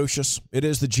 Thank you, Lucius. It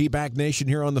is the G-Back Nation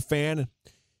here on the Fan.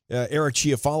 Eric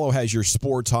Chiafalo has your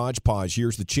sports Hodgepodge.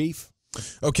 Here's the Chief.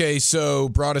 Okay, so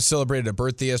Broadus celebrated a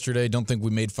birthday yesterday. Don't think we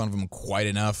made fun of him quite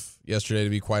enough yesterday, to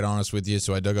be quite honest with you.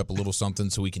 So I dug up a little something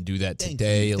so we can do that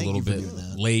today. A little bit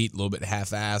late, a little bit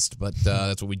half-assed, but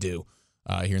that's what we do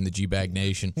here in the G-Bag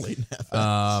Nation.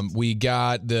 We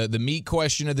got the meat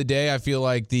question of the day. I feel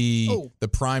like the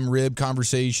prime rib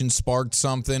conversation sparked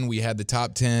something. We had the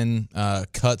top 10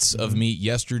 cuts of meat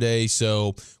yesterday,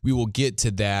 so we will get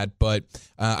to that. But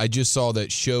I just saw that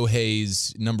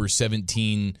Shohei's number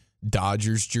 17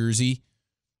 Dodgers jersey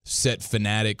set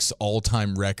Fanatics'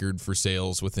 all-time record for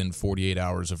sales within 48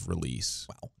 hours of release.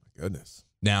 Wow. My goodness.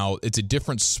 Now, it's a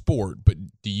different sport, but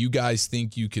do you guys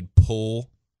think you could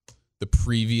pull the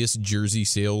previous jersey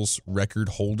sales record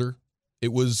holder?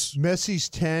 It was Messi's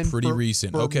 10. Pretty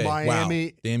recent. For okay. Miami,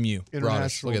 wow. Damn you.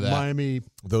 Broadus. Look at that. Miami.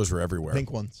 Those were everywhere.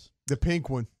 Pink ones. The pink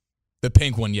one. The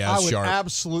pink one, yeah, I would sharp.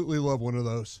 absolutely love one of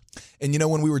those. And, you know,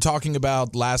 when we were talking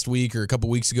about last week or a couple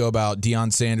weeks ago about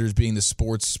Deion Sanders being the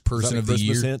sports person of the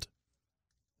year. Hint?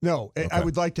 No, okay. I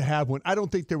would like to have one. I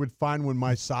don't think they would find one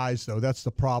my size, though. That's the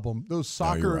problem. Those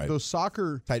soccer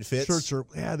tight fits shirts are,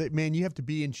 man, you have to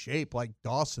be in shape like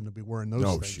Dawson to be wearing those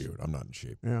things. Oh, shoot. I'm not in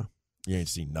shape. Yeah. You ain't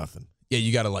seen nothing. Yeah,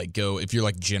 you got to like go, if you're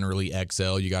like generally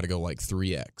XL, you got to go like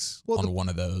 3X on one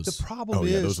of those. The problem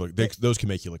is. Those can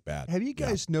make you look bad. Have you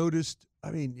guys noticed?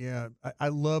 I mean, I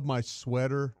love my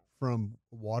sweater from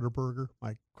Whataburger,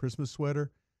 my Christmas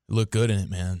sweater. Look good in it,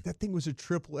 man. That thing was a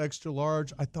triple extra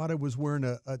large. I thought I was wearing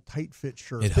a tight fit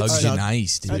shirt. It hugs you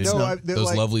nice, dude. I know, those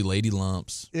like, lovely lady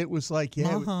lumps. It was like,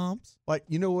 like,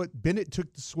 you know what? Bennett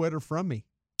took the sweater from me.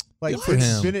 Like, good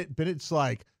for him. Bennett's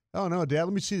like, oh, no, Dad,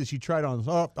 let me see this. You tried on.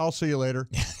 Oh, I'll see you later.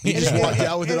 He just walked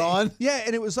out with it on? Yeah,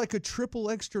 and it was like a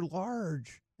triple extra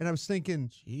large. And I was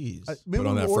thinking, jeez, put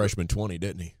on that freshman 20,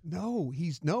 didn't he? No,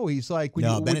 he's like,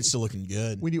 Bennett's still looking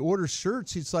good. When you order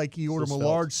shirts, it's like you order him a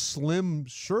large, slim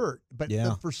shirt. But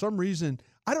for some reason,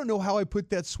 I don't know how I put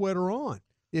that sweater on.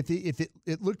 If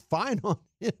it looked fine on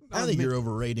him. I think you're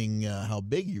overrating how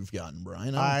big you've gotten,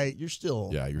 Brian. You're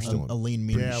still a lean,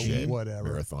 mean machine. Whatever.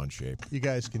 Marathon shape. You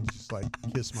guys can just like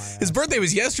kiss my ass. His birthday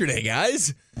was yesterday,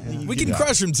 guys. Yeah. We can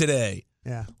crush him today.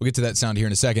 Yeah. We'll get to that sound here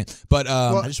in a second. But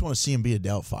I just want to see him be a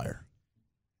Doubtfire.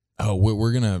 Oh,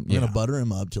 we're gonna butter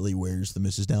him up till he wears the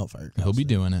Mrs. Doubtfire costume. He'll be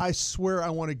doing it. I swear I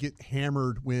want to get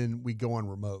hammered when we go on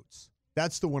remotes.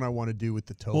 That's the one I want to do with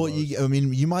the Tobos. Well,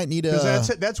 you might need a.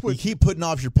 That's what you keep putting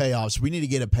off your payoffs. We need to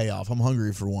get a payoff. I'm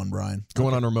hungry for one, Brian.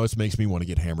 Going on remotes makes me want to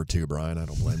get hammered too, Brian. I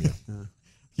don't blame you.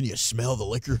 Can you smell the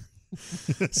liquor?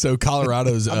 So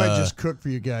Colorado's. I might just cook for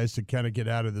you guys to kind of get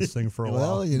out of this thing for a while.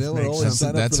 Well, you know, that's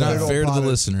not fair to the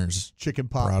listeners. Chicken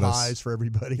pot pies for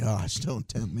everybody. Gosh, don't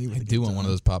tempt me. I do want one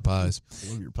of those pot pies.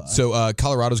 I love your pie. So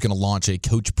Colorado's going to launch a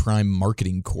Coach Prime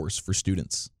marketing course for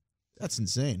students. That's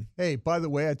insane. Hey, by the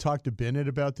way, I talked to Bennett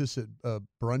about this at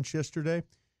brunch yesterday.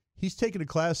 He's taking a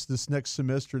class this next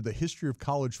semester, the history of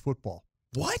college football.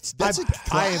 What?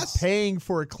 I am paying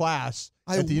for a class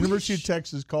at the University of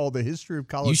Texas called the history of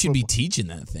college football. You should be teaching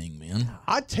that thing, man.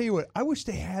 I tell you what, I wish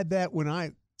they had that when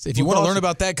I. If you want to learn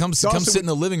about that, come sit in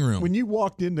the living room. When you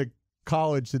walked into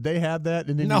college, did they have that?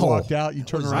 And then you walked out, you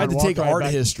turned around. I had to and take walked art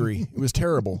back. history. It was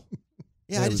terrible.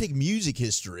 Yeah, I had to take music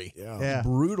history. Yeah.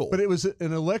 Brutal. But it was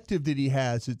an elective that he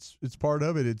has. It's part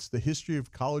of it. It's the history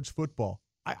of college football.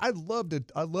 I'd love to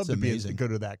go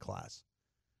to that class.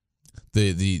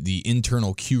 The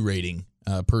internal Q rating,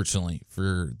 personally,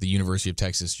 for the University of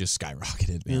Texas just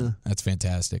skyrocketed, man. Yeah. That's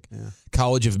fantastic. Yeah.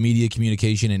 College of Media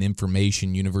Communication and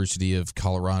Information, University of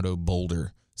Colorado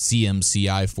Boulder,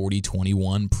 CMCI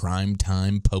 4021,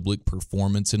 Primetime Public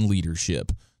Performance and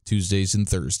Leadership, Tuesdays and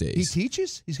Thursdays. He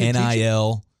teaches? He's gonna teach it?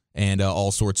 NIL and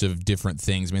all sorts of different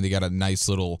things. I mean, they got a nice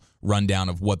little rundown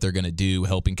of what they're going to do,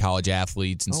 helping college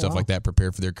athletes and stuff like that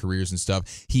prepare for their careers and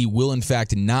stuff. He will, in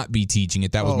fact, not be teaching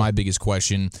it. That was my biggest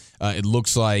question. It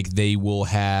looks like they will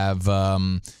have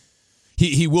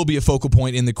he will be a focal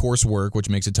point in the coursework, which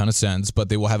makes a ton of sense, but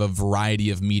they will have a variety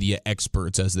of media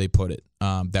experts, as they put it,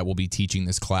 that will be teaching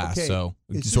this class. Okay. So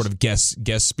sort of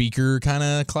guest speaker kind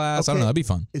of class. I don't know. That'd be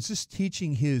fun. Is this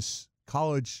teaching his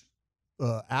college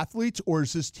athletes, or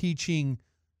is this teaching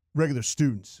regular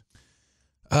students?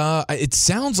 It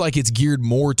sounds like it's geared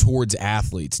more towards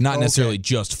athletes, not necessarily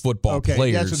just football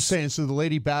players. That's what I'm saying. So the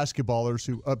lady basketballers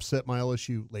who upset my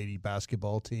LSU lady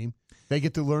basketball team, they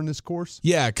get to learn this course?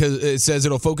 Yeah, because it says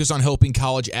it'll focus on helping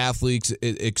college athletes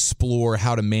explore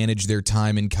how to manage their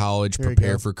time in college,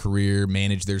 prepare for career,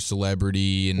 manage their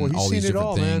celebrity, and all these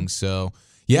different things. Man. So,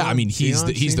 yeah, I mean, he's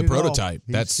the prototype.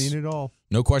 He's seen it all.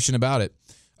 No question about it.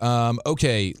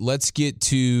 Okay, let's get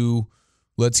to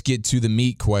the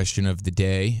meat question of the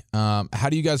day. How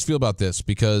do you guys feel about this?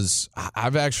 Because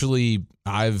I've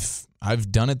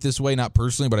done it this way, not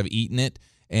personally, but I've eaten it,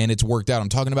 and it's worked out. I'm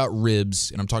talking about ribs,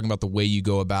 and I'm talking about the way you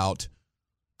go about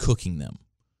cooking them.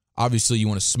 Obviously, you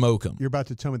want to smoke them. You're about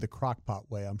to tell me the crock pot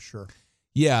way, I'm sure.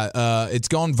 Yeah, it's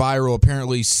gone viral.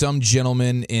 Apparently, some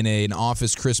gentleman in an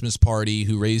office Christmas party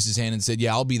who raised his hand and said,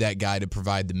 yeah, I'll be that guy to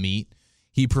provide the meat.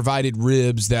 He provided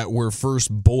ribs that were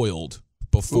first boiled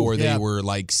before they were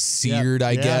like seared,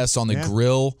 I guess, on the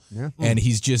grill. Yeah. And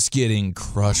he's just getting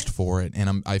crushed for it.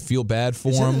 And I feel bad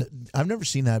for him. I've never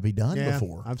seen that be done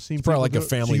before. I've seen it's probably like a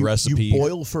family recipe. You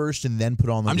boil first and then put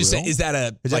on the grill? I'm just saying, is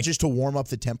that just to warm up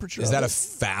the temperature? Is that a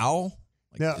foul?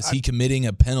 No, is he committing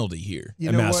a penalty here?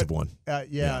 A massive one.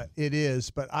 Yeah, it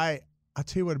is. But I'll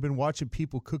tell you what, I've been watching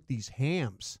people cook these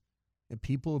hams. And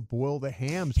people boil the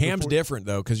hams. Ham's different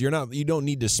though, because you don't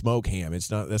need to smoke ham. That's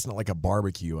not like a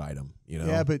barbecue item, you know.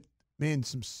 Yeah, but man,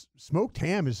 some smoked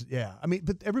ham is I mean,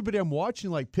 but everybody I'm watching,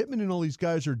 like Pittman and all these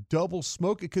guys, are double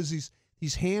smoking because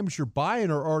these hams you're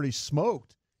buying are already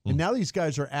smoked, and now these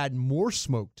guys are adding more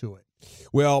smoke to it.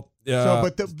 Well,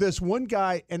 this one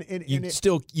guy and you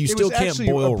still can't actually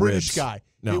boil a British ribs. guy.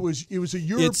 No. It was a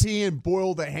European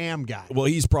boil the ham guy. Well,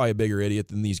 he's probably a bigger idiot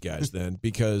than these guys then,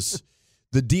 because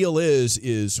the deal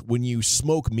is when you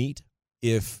smoke meat,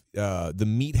 if the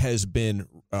meat has been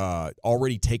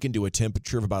already taken to a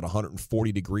temperature of about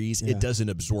 140 degrees, it doesn't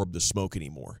absorb the smoke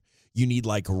anymore. You need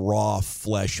like raw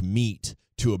flesh meat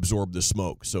to absorb the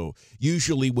smoke. So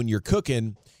usually when you're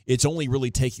cooking, it's only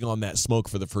really taking on that smoke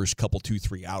for the first couple,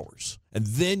 2-3 hours. And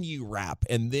then you wrap,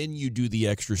 and then you do the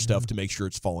extra stuff to make sure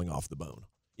it's falling off the bone,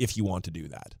 if you want to do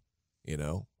that, you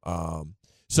know.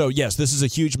 So, yes, this is a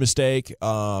huge mistake.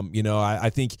 I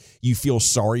think you feel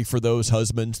sorry for those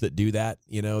husbands that do that,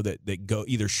 that go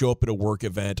either show up at a work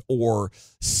event or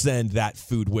send that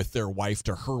food with their wife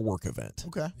to her work event.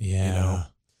 Okay. Yeah.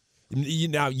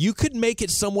 Now, you could make it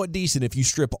somewhat decent if you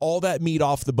strip all that meat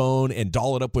off the bone and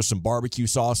doll it up with some barbecue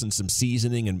sauce and some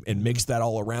seasoning and mix that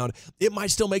all around. It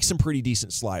might still make some pretty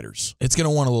decent sliders. It's going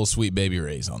to want a little Sweet Baby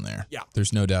Ray's on there. Yeah.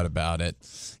 There's no doubt about it.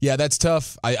 Yeah, that's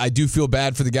tough. I do feel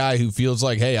bad for the guy who feels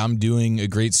like, hey, I'm doing a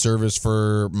great service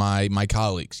for my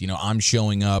colleagues. I'm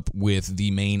showing up with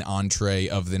the main entree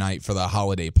of the night for the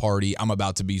holiday party. I'm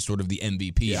about to be sort of the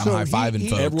MVP. Yeah. I'm high-fiving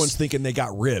folks. Everyone's thinking they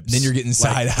got ribs. Then you're getting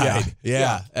side-eyed.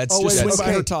 Yeah. That's just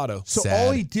hurtado. So sad.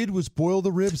 all he did was boil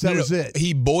the ribs? That was it?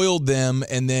 He boiled them,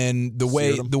 and then the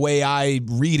way I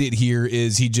read it here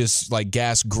is he just, like,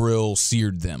 gas grill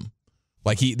seared them.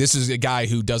 Like, this is a guy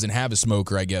who doesn't have a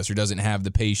smoker, I guess, or doesn't have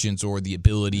the patience or the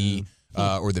ability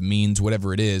or the means,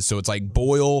 whatever it is. So it's like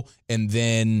boil and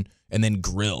then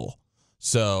grill.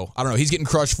 So, I don't know. He's getting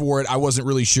crushed for it. I wasn't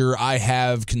really sure. I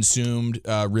have consumed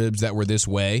ribs that were this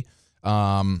way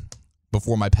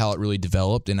before my palate really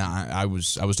developed, and I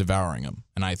was devouring them.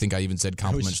 And I think I even said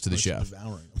compliments to the chef.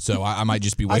 So I might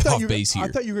just be way off base here. I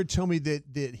thought you were going to tell me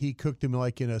that he cooked them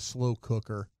like in a slow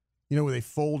cooker. Where they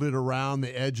folded around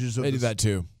the edges of they do that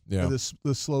too. Yeah,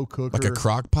 the slow cooker, like a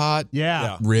crock pot.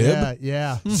 Yeah. Rib.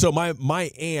 Yeah. So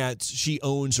my aunt, she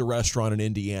owns a restaurant in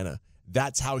Indiana.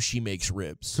 That's how she makes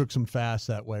ribs. Cooks them fast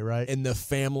that way, right? And the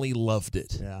family loved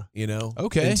it. Yeah.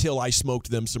 Okay. Until I smoked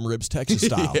them some ribs Texas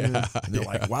style. And they're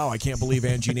like, wow, I can't believe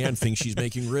Angie Nan thinks she's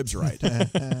making ribs right.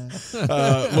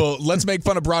 Well, let's make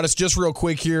fun of Broadus just real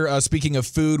quick here. Speaking of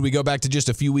food, we go back to just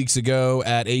a few weeks ago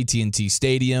at AT&T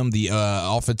Stadium. The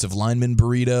offensive lineman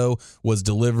burrito was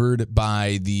delivered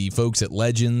by the folks at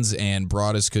Legends, and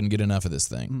Broadus couldn't get enough of this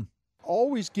thing.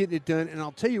 Always getting it done, and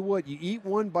I'll tell you what, you eat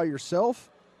one by yourself,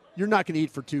 you're not going to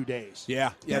eat for 2 days.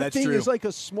 Yeah, that thing is like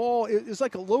it's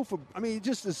like a loaf of,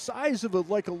 just the size of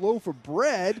like a loaf of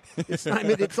bread. It's not,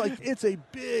 it's a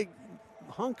big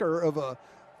hunker of a,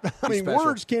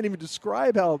 words can't even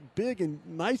describe how big and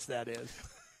nice that is.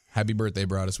 Happy birthday,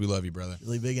 Broadus. We love you, brother.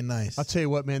 Really big and nice. I'll tell you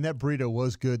what, man, that burrito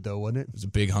was good, though, wasn't it? It was a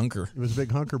big hunker. It was a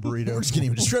big hunker burrito. Words can't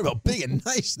even describe how big and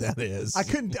nice that is.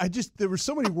 There were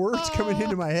so many words coming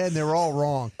into my head, and they were all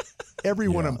wrong. Every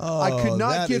one of them. I could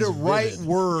not get a right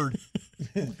word.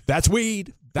 That's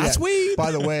weed. That's weed.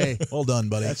 By the way. Well done,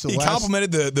 buddy. He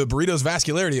complimented the burrito's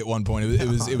vascularity at one point.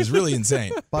 It was really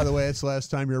insane. By the way, it's the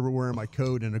last time you're ever wearing my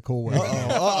coat in a cold weather.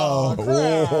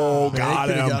 Oh, got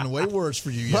him. It could have gotten way worse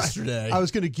for you yesterday. I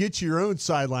was going to get you your own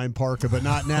sideline parka, but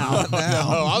not now.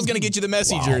 I was going to get you the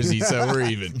Messi jersey, so we're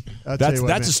even.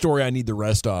 That's a story I need the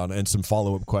rest on and some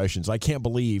follow-up questions. I can't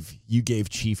believe you gave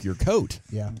Chief your coat.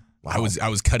 Yeah. Wow. I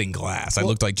was cutting glass. I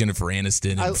looked like Jennifer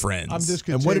Aniston in Friends. I'm just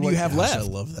gonna and what did you have left? I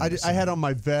love that. I had on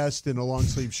my vest and a long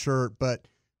sleeve shirt, but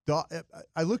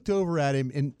I looked over at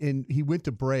him and he went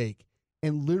to break,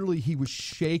 and literally he was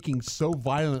shaking so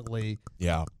violently.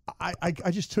 Yeah.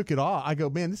 I just took it off. I go,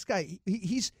 man, this guy,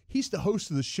 he's the host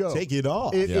of the show. Take it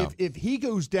off. If he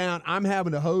goes down, I'm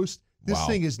having to host. This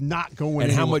thing is not going.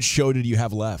 And how much show did you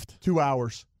have left? 2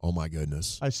 hours. Oh my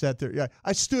goodness. I sat there. Yeah,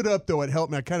 I stood up though. It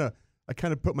helped me. I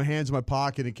kind of put my hands in my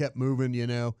pocket and kept moving,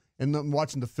 and I'm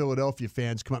watching the Philadelphia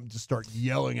fans come up and just start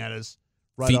yelling at us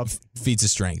feats of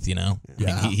strength, Yeah.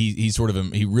 I mean, he's sort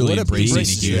of he really embraced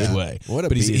it in a huge way. What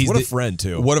a friend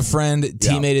too. What a friend,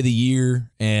 teammate of the year,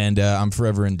 and I'm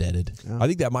forever indebted. Yeah. I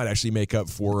think that might actually make up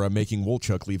for making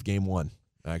Wolchuk leave game one.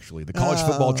 Actually, the college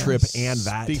football trip and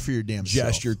that speak for your damn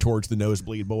gesture self. Towards the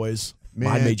nosebleed boys.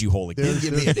 I made you whole again.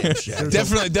 Give me a damn shit.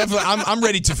 Definitely. I'm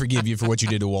ready to forgive you for what you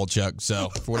did to Wolchuk. So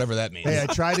for whatever that means. Hey, I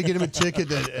tried to get him a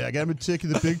ticket. I got him a ticket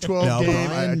to the Big 12 game.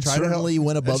 Brian certainly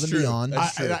went above and beyond.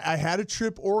 I had a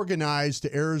trip organized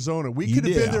to Arizona. We could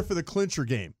have been there for the clincher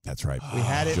game. That's right. We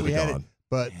had it. We had it.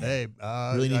 But hey,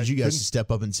 really need you guys to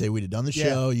step up and say we'd have done the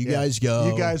show. You guys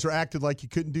go. You guys were acted like you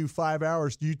couldn't do 5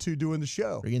 hours. You two doing the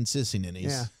show. Friggin' sissy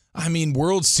ninnies. Yeah. I mean,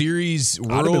 World Series.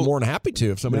 I'd have been more than happy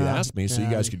to if somebody asked me, so you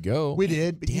guys could go. We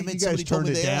did. But Damn you it, guys turned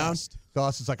it down. Asked.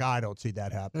 Dawson's like, I don't see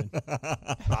that happening.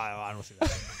 I don't see that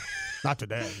happening. Not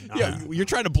today. No. Yeah, you're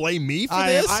trying to blame me for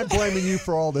this? I'm blaming you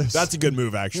for all this. That's a good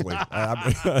move, actually.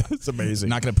 It's amazing.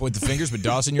 Not going to point the fingers, but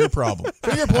Dawson, you're a problem.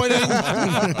 Finger pointing.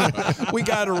 We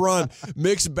got to run.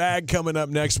 Mixed bag coming up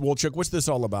next. Wolchuk, what's this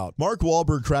all about? Mark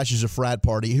Wahlberg crashes a frat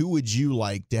party. Who would you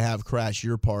like to have crash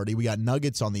your party? We got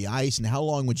nuggets on the ice, and how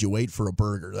long would you wait for a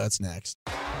burger? That's next.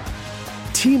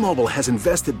 T-Mobile has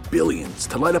invested billions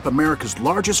to light up America's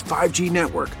largest 5G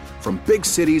network, from big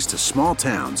cities to small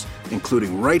towns,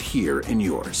 including right here in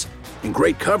yours. And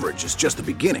great coverage is just the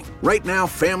beginning. Right now,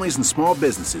 families and small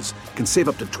businesses can save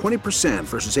up to 20%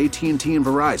 versus AT&T and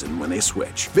Verizon when they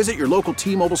switch. Visit your local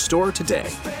T-Mobile store today.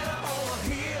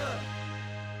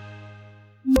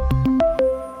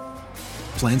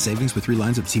 Plan savings with 3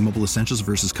 lines of T-Mobile Essentials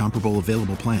versus comparable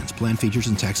available plans. Plan features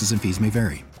and taxes and fees may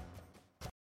vary.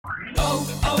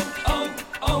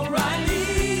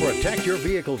 Protect your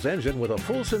vehicle's engine with a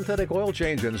full synthetic oil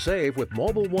change and save with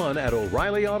Mobil 1 at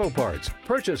O'Reilly Auto Parts.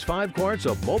 Purchase 5 quarts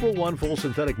of Mobil 1 full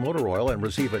synthetic motor oil and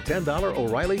receive a $10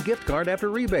 O'Reilly gift card after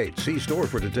rebate. See store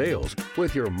for details.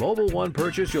 With your Mobil 1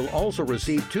 purchase, you'll also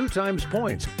receive 2 times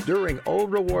points during O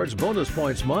Rewards Bonus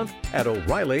Points Month at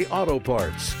O'Reilly Auto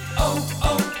Parts.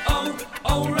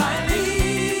 O'Reilly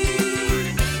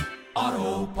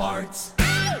Auto Parts.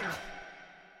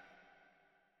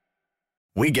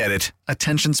 We get it.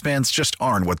 Attention spans just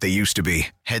aren't what they used to be.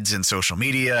 Heads in social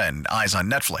media and eyes on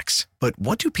Netflix. But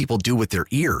what do people do with their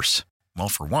ears? Well,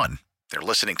 for one, they're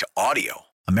listening to audio.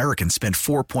 Americans spend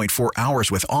 4.4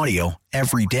 hours with audio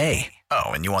every day. Oh,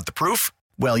 and you want the proof?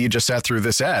 Well, you just sat through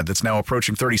this ad that's now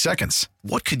approaching 30 seconds.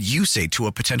 What could you say to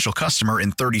a potential customer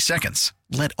in 30 seconds?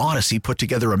 Let Odyssey put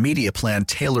together a media plan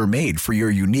tailor-made for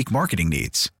your unique marketing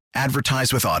needs.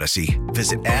 Advertise with Odyssey.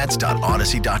 Visit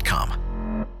ads.odyssey.com.